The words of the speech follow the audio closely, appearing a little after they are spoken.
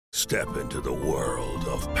Step into the world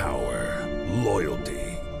of power, loyalty,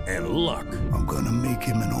 and luck. I'm gonna make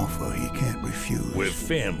him an offer he can't refuse. With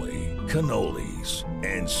family, cannolis,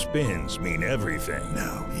 and spins mean everything.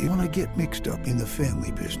 Now, you wanna get mixed up in the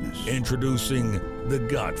family business. Introducing The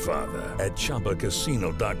Godfather at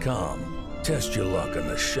ChumbaCasino.com. Test your luck in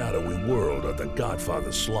the shadowy world of The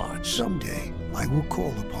Godfather slot. Someday, I will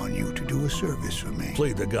call upon you to do a service for me.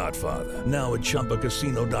 Play The Godfather, now at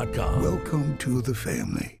ChumbaCasino.com. Welcome to the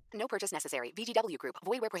family. No purchase necessary. VGW Group.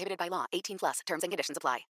 Void where prohibited by law. 18 plus. Terms and conditions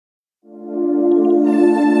apply.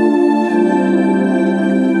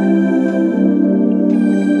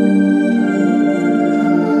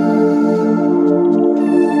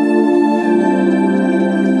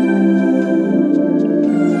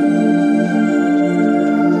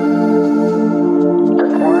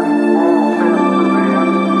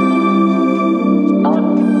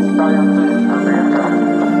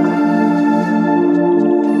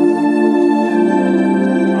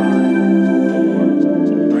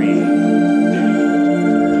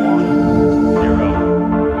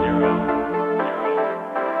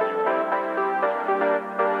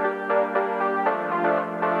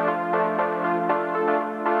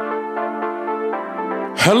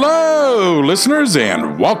 Hello, listeners,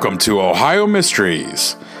 and welcome to Ohio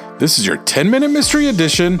Mysteries. This is your 10-minute mystery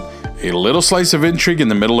edition, a little slice of intrigue in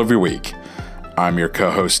the middle of your week. I'm your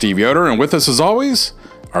co-host, Steve Yoder, and with us, as always,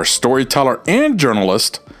 our storyteller and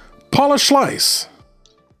journalist, Paula Schleis.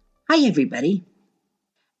 Hi, everybody.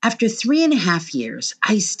 After 3.5 years,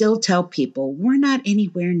 I still tell people we're not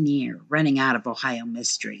anywhere near running out of Ohio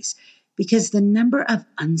Mysteries because the number of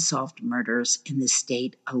unsolved murders in the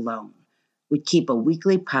state alone would keep a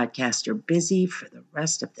weekly podcaster busy for the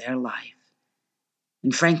rest of their life.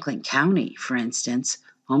 In Franklin County, for instance,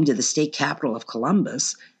 home to the state capital of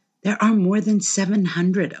Columbus, there are more than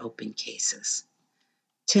 700 open cases.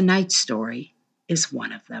 Tonight's story is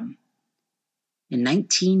one of them. In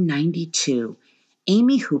 1992,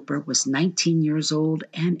 Amy Hooper was 19 years old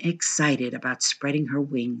and excited about spreading her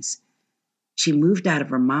wings. She moved out of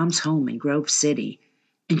her mom's home in Grove City,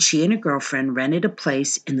 and she and a girlfriend rented a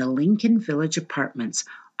place in the Lincoln Village Apartments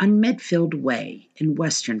on Medfield Way in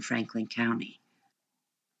western Franklin County.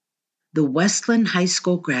 The Westland High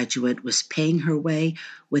School graduate was paying her way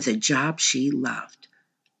with a job she loved,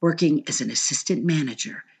 working as an assistant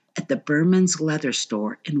manager at the Berman's Leather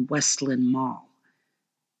Store in Westland Mall.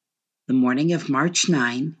 The morning of March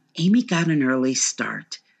 9, Amy got an early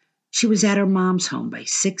start. She was at her mom's home by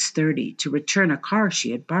 6:30 to return a car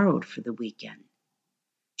she had borrowed for the weekend.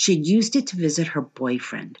 She had used it to visit her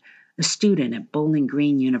boyfriend, a student at Bowling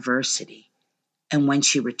Green University, and when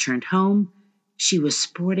she returned home, she was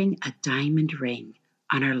sporting a diamond ring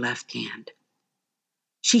on her left hand.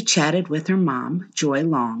 She chatted with her mom, Joy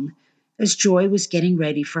Long, as Joy was getting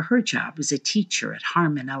ready for her job as a teacher at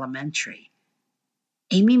Harmon Elementary.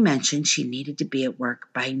 Amy mentioned she needed to be at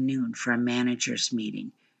work by noon for a manager's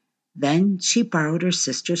meeting. Then she borrowed her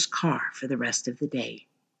sister's car for the rest of the day.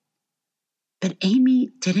 But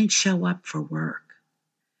Amy didn't show up for work.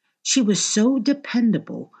 She was so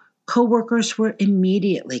dependable, coworkers were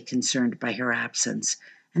immediately concerned by her absence,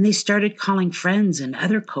 and they started calling friends and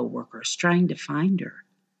other coworkers trying to find her.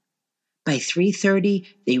 By 3:30,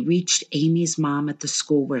 they reached Amy's mom at the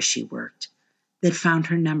school where she worked. They'd found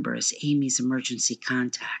her number as Amy's emergency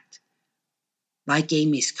contact. Like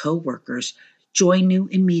Amy's coworkers, Joy knew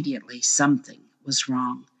immediately something was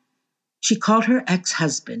wrong. She called her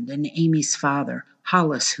ex-husband and Amy's father,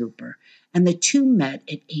 Hollis Hooper, and the two met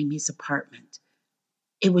at Amy's apartment.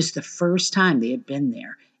 It was the first time they had been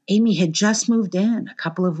there. Amy had just moved in a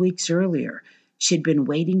couple of weeks earlier. She had been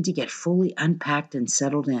waiting to get fully unpacked and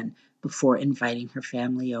settled in before inviting her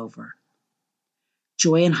family over.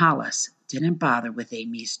 Joy and Hollis didn't bother with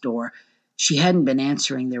Amy's door. She hadn't been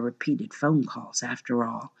answering their repeated phone calls after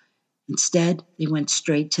all. Instead, they went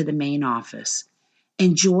straight to the main office.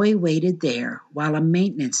 And Joy waited there while a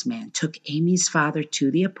maintenance man took Amy's father to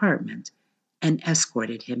the apartment and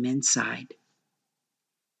escorted him inside.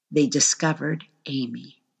 They discovered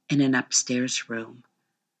Amy in an upstairs room.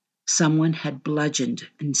 Someone had bludgeoned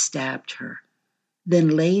and stabbed her, then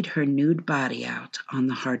laid her nude body out on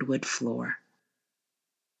the hardwood floor.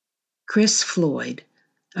 Chris Floyd,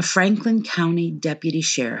 a Franklin County deputy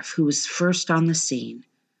sheriff who was first on the scene,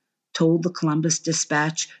 told the Columbus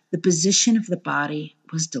Dispatch the position of the body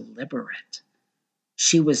was deliberate.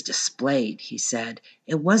 She was displayed, he said.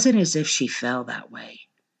 It wasn't as if she fell that way.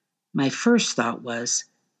 My first thought was,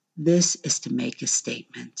 this is to make a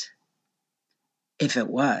statement. If it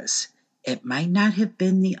was, it might not have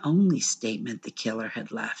been the only statement the killer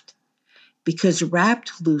had left. because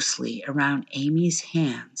wrapped loosely around Amy's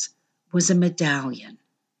hands was a medallion.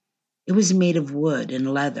 It was made of wood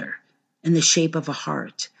and leather in the shape of a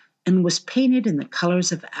heart and was painted in the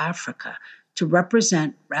colors of Africa to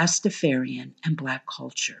represent Rastafarian and Black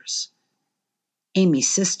cultures. Amy's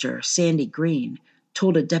sister, Sandy Green,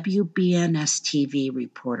 told a WBNS-TV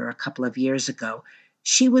reporter a couple of years ago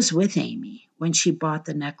she was with Amy when she bought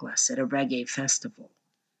the necklace at a reggae festival.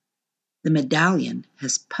 The medallion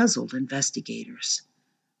has puzzled investigators.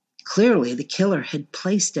 Clearly, the killer had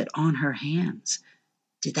placed it on her hands.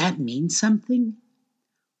 Did that mean something?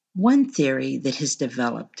 One theory that has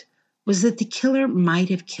developed was that the killer might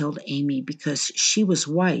have killed Amy because she was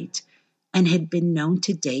white and had been known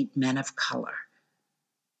to date men of color.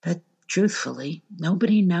 But truthfully,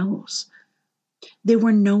 nobody knows. There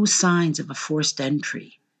were no signs of a forced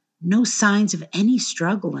entry, no signs of any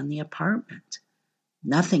struggle in the apartment.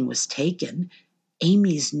 Nothing was taken.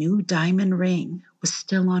 Amy's new diamond ring was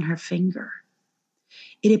still on her finger.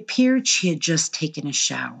 It appeared she had just taken a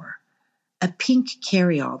shower. A pink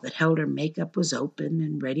carryall that held her makeup was open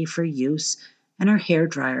and ready for use, and her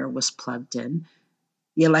hairdryer was plugged in.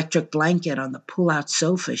 The electric blanket on the pull-out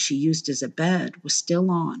sofa she used as a bed was still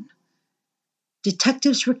on.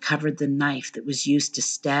 Detectives recovered the knife that was used to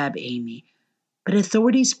stab Amy, but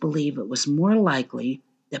authorities believe it was more likely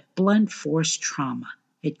that blunt force trauma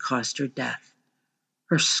had caused her death.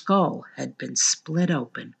 Her skull had been split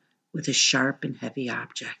open with a sharp and heavy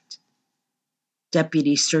object.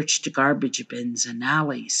 Deputies searched garbage bins and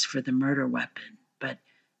alleys for the murder weapon, but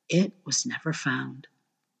it was never found.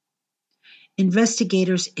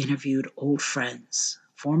 Investigators interviewed old friends,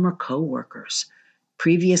 former co-workers,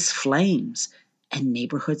 previous flames, and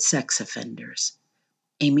neighborhood sex offenders.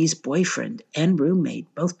 Amy's boyfriend and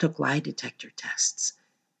roommate both took lie detector tests.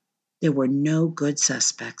 There were no good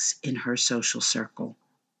suspects in her social circle.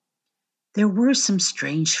 There were some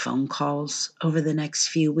strange phone calls over the next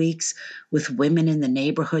few weeks with women in the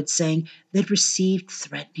neighborhood saying they'd received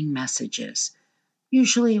threatening messages.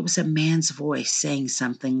 Usually it was a man's voice saying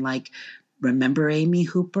something like, "Remember Amy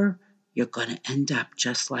Hooper? You're going to end up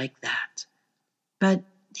just like that." But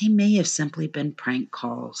they may have simply been prank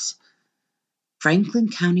calls. Franklin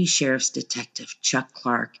County Sheriff's Detective Chuck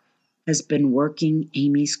Clark has been working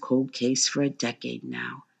Amy's cold case for a decade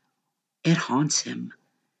now. It haunts him.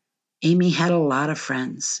 Amy had a lot of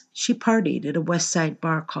friends. She partied at a West Side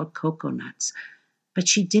bar called Coconuts, but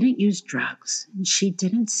she didn't use drugs, and she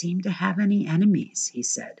didn't seem to have any enemies, he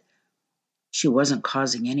said. She wasn't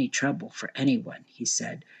causing any trouble for anyone, he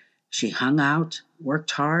said. She hung out, worked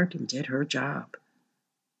hard, and did her job.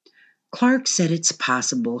 Clark said it's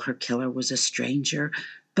possible her killer was a stranger,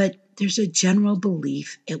 but there's a general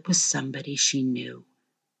belief it was somebody she knew.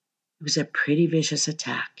 It was a pretty vicious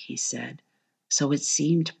attack, he said, so it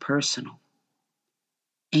seemed personal.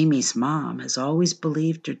 Amy's mom has always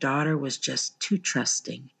believed her daughter was just too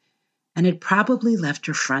trusting and had probably left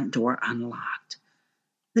her front door unlocked,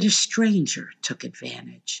 that a stranger took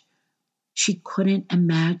advantage. She couldn't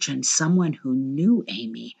imagine someone who knew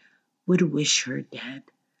Amy would wish her dead.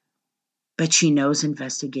 But she knows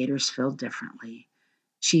investigators feel differently.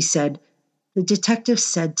 She said, "The detective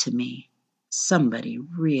said to me, somebody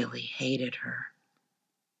really hated her."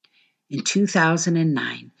 In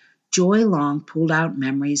 2009, Joy Long pulled out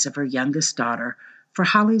memories of her youngest daughter for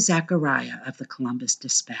Holly Zachariah of the Columbus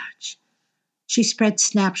Dispatch. She spread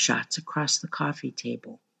snapshots across the coffee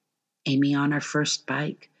table. Amy on her first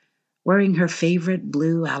bike, wearing her favorite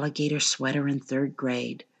blue alligator sweater in third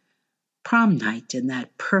grade. Prom night in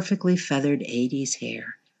that perfectly feathered 80s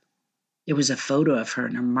hair. There was a photo of her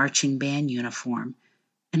in her marching band uniform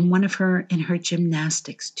and one of her in her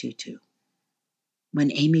gymnastics tutu.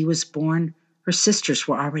 When Amy was born, her sisters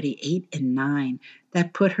were already 8 and 9.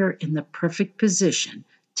 That put her in the perfect position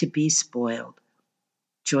to be spoiled.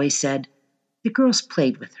 Joy said, "The girls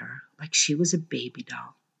played with her like she was a baby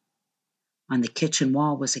doll." On the kitchen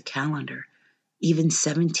wall was a calendar. Even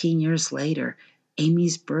 17 years later,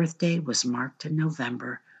 Amy's birthday was marked in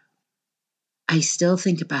November. "I still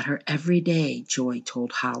think about her every day," Joy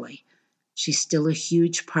told Holly. "She's still a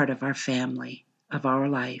huge part of our family, of our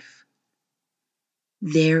life."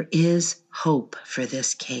 There is hope for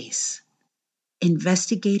this case.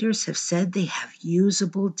 Investigators have said they have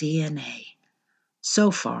usable DNA.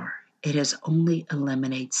 So far, it has only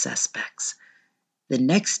eliminated suspects. The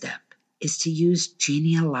next step is to use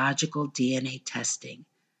genealogical DNA testing.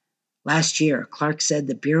 Last year, Clark said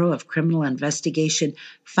the Bureau of Criminal Investigation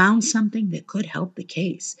found something that could help the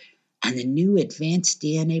case, and the new advanced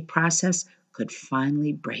DNA process could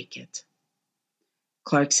finally break it.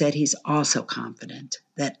 Clark said he's also confident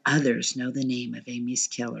that others know the name of Amy's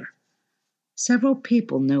killer. Several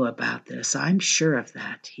people knew about this, I'm sure of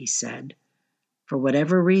that, he said. For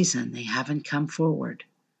whatever reason, they haven't come forward,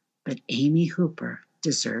 but Amy Hooper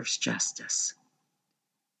deserves justice.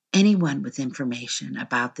 Anyone with information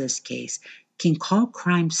about this case can call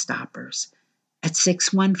Crime Stoppers at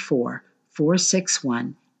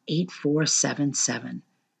 614-461-8477.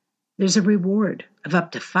 There's a reward of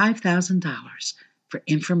up to $5,000 for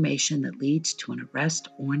information that leads to an arrest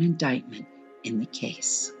or an indictment in the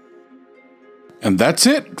case. And that's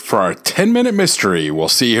it for our 10-minute mystery. We'll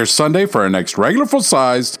see you here Sunday for our next regular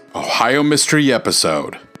full-sized Ohio Mystery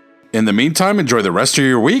episode. In the meantime, enjoy the rest of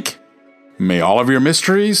your week. May all of your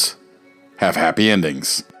mysteries have happy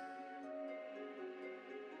endings.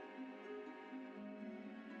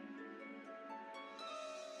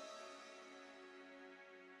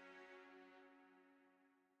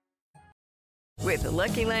 With the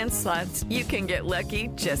Lucky Land Slots, you can get lucky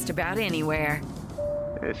just about anywhere.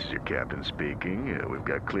 This is your captain speaking. We've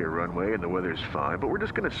got clear runway and the weather's fine, but we're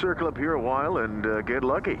just going to circle up here a while and get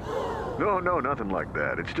lucky. No, nothing like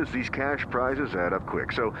that. It's just these cash prizes add up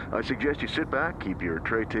quick. So I suggest you sit back, keep your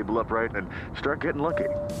tray table upright, and start getting lucky.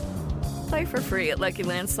 Play for free at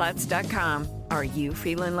LuckyLandSlots.com. Are you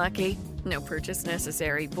feeling lucky? No purchase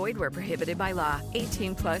necessary. Void where prohibited by law.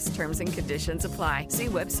 18+ terms and conditions apply. See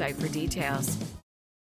website for details.